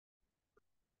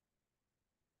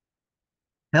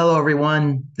Hello,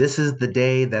 everyone. This is the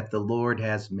day that the Lord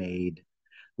has made.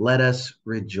 Let us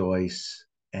rejoice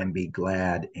and be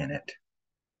glad in it.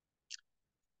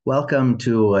 Welcome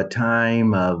to a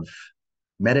time of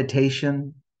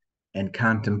meditation and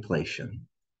contemplation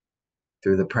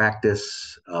through the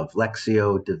practice of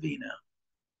Lectio Divina.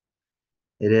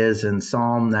 It is in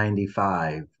Psalm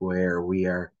 95 where we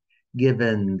are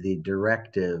given the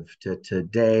directive to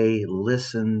today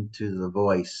listen to the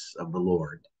voice of the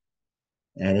Lord.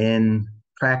 And in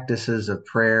practices of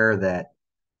prayer that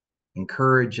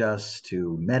encourage us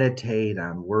to meditate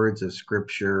on words of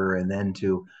scripture and then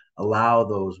to allow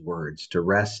those words to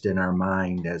rest in our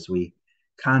mind as we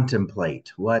contemplate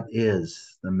what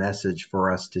is the message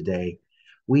for us today.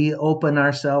 We open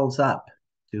ourselves up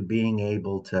to being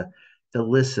able to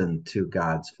listen to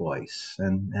God's voice.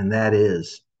 And that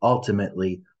is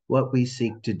ultimately what we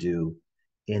seek to do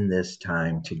in this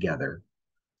time together.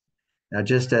 Now,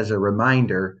 just as a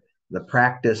reminder, the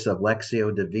practice of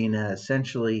Lectio Divina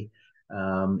essentially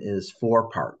is four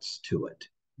parts to it.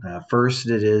 First,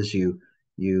 it is you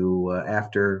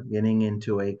after getting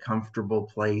into a comfortable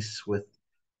place with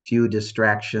few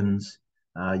distractions,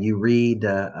 you read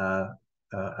a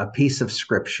piece of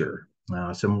scripture,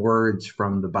 some words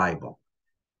from the Bible,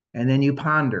 and then you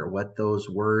ponder what those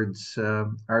words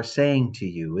are saying to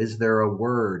you. Is there a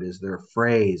word? Is there a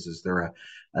phrase? Is there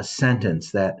a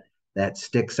sentence that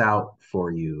sticks out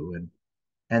for you?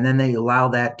 And then they allow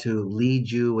that to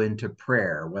lead you into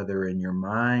prayer, whether in your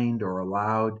mind or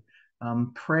aloud.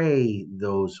 Pray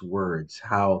those words,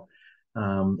 how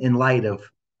in light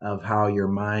of how your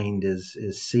mind is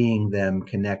seeing them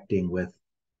connecting with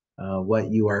what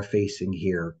you are facing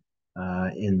here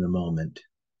in the moment.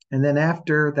 And then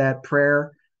after that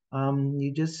prayer,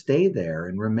 you just stay there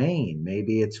and remain.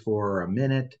 Maybe it's for a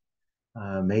minute,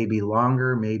 maybe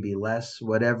longer, maybe less,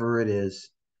 whatever it is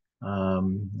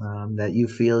that you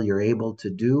feel you're able to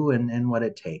do and what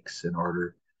it takes in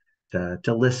order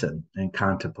to listen and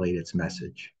contemplate its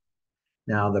message.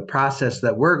 Now, the process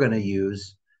that we're going to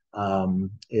use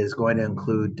is going to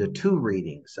include the two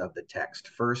readings of the text,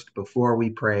 first before we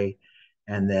pray,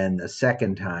 and then the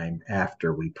second time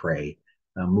after we pray,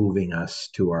 moving us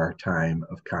to our time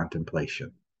of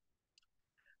contemplation.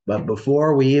 But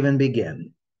before we even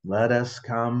begin, let us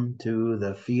come to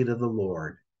the feet of the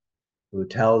Lord, who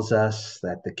tells us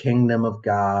that the kingdom of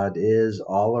God is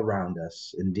all around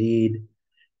us. Indeed,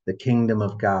 the kingdom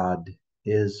of God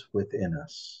is within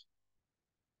us.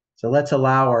 So let's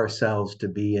allow ourselves to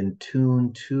be in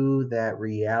tune to that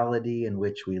reality in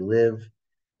which we live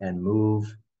and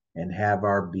move and have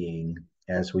our being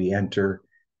as we enter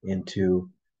into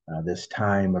this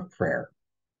time of prayer.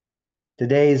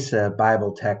 Today's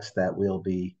Bible text that we'll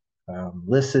be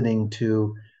listening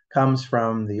to comes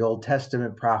from the Old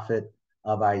Testament prophet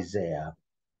of Isaiah,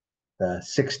 the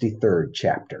 63rd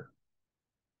chapter.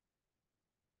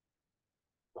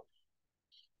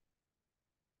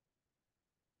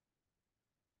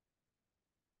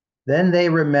 Then they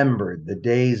remembered the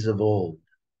days of old,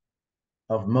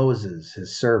 of Moses,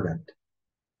 his servant.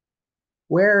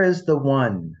 Where is the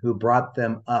one who brought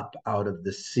them up out of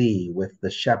the sea with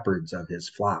the shepherds of his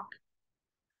flock?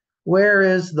 Where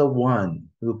is the one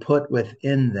who put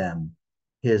within them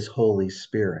his Holy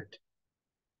Spirit?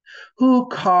 Who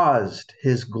caused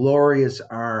his glorious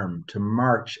arm to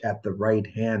march at the right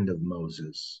hand of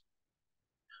Moses?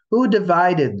 Who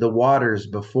divided the waters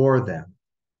before them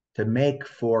to make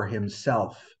for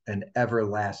himself an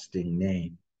everlasting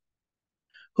name?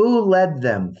 Who led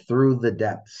them through the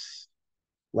depths?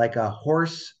 Like a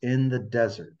horse in the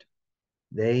desert,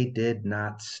 they did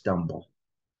not stumble.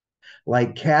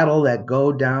 Like cattle that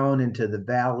go down into the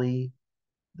valley,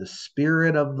 the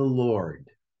Spirit of the Lord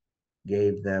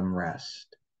gave them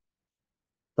rest.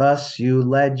 Thus you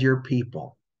led your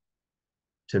people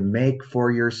to make for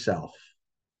yourself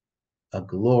a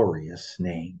glorious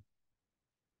name.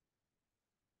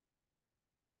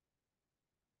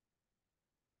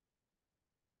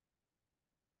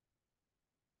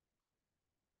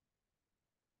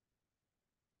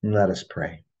 And let us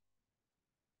pray.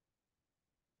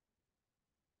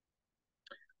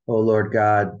 O Lord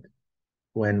God,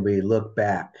 when we look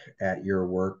back at your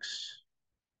works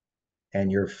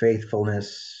and your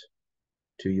faithfulness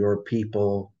to your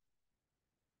people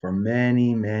for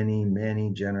many, many,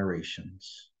 many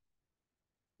generations,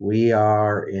 we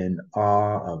are in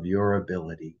awe of your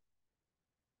ability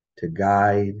to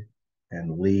guide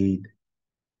and lead,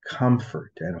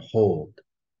 comfort and hold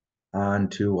on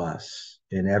to us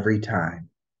in every time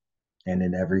and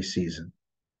in every season.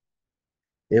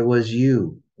 It was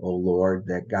you, O Lord,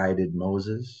 that guided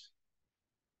Moses.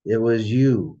 It was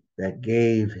you that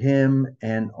gave him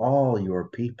and all your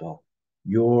people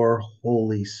your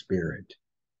Holy Spirit.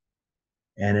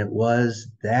 And it was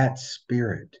that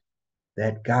Spirit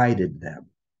that guided them.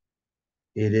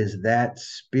 It is that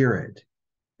Spirit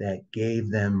that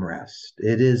gave them rest.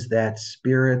 It is that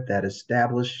Spirit that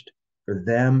established for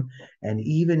them, and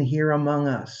even here among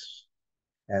us,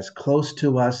 as close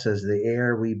to us as the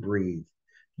air we breathe,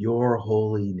 your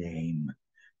holy name,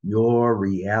 your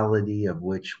reality of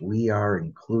which we are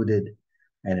included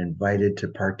and invited to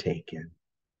partake in.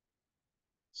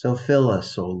 So fill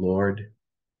us, O Lord,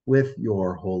 with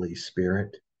your Holy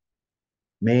Spirit.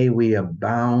 May we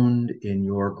abound in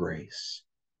your grace,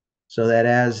 so that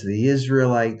as the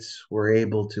Israelites were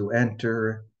able to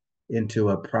enter into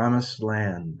a promised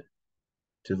land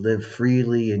to live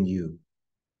freely in you,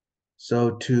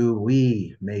 so too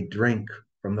we may drink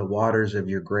from the waters of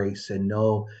your grace and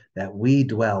know that we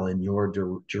dwell in your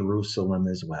Jerusalem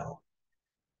as well.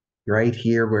 Right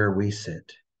here where we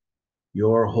sit,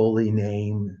 your holy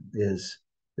name is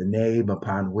the name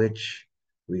upon which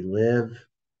we live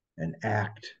and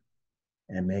act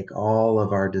and make all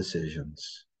of our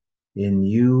decisions. In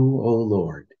you, O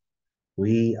Lord,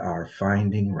 we are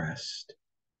finding rest.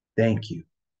 Thank you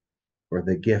for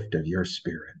the gift of your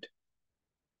Spirit.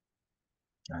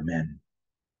 Amen.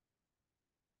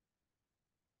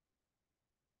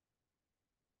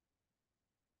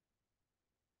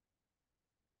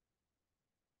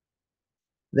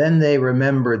 Then they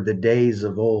remembered the days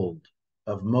of old,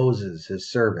 of Moses, his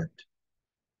servant.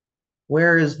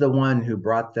 Where is the one who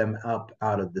brought them up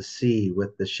out of the sea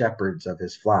with the shepherds of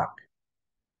his flock?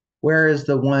 Where is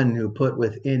the one who put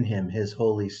within him his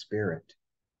Holy Spirit?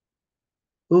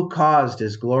 Who caused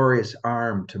his glorious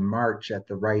arm to march at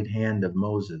the right hand of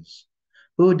Moses?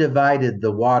 Who divided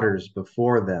the waters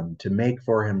before them to make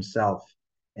for himself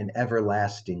an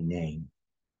everlasting name?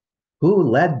 Who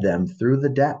led them through the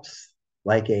depths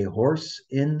like a horse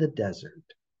in the desert?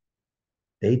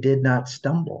 They did not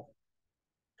stumble.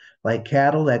 Like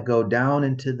cattle that go down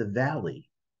into the valley,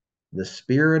 the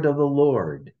Spirit of the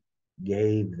Lord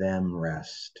gave them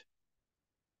rest.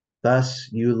 Thus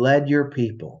you led your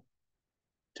people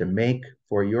to make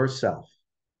for yourself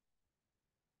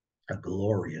a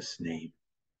glorious name.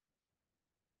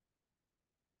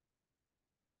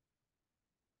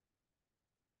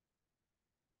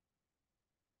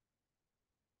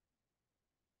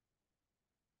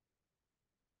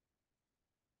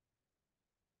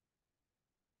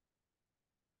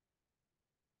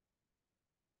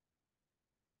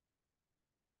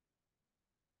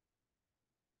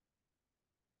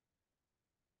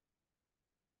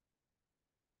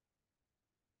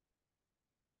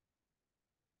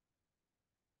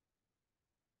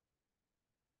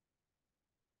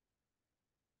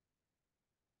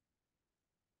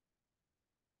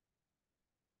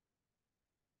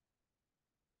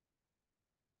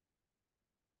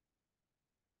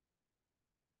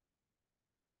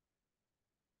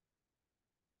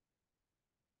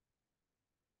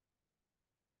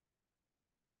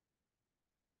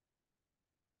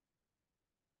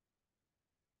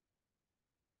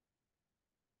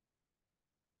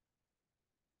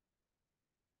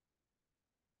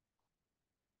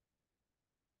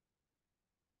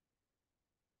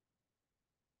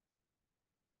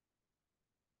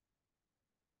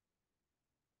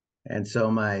 And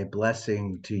so my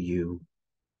blessing to you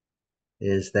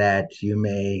is that you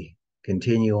may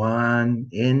continue on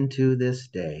into this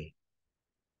day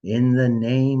in the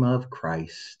name of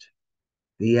Christ,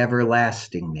 the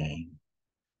everlasting name,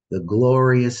 the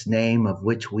glorious name of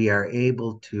which we are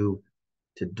able to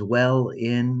dwell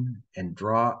in and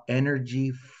draw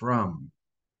energy from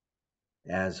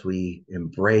as we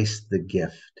embrace the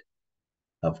gift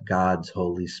of God's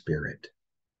Holy Spirit.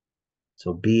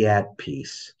 So be at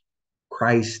peace.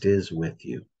 Christ is with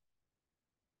you.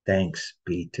 Thanks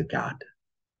be to God.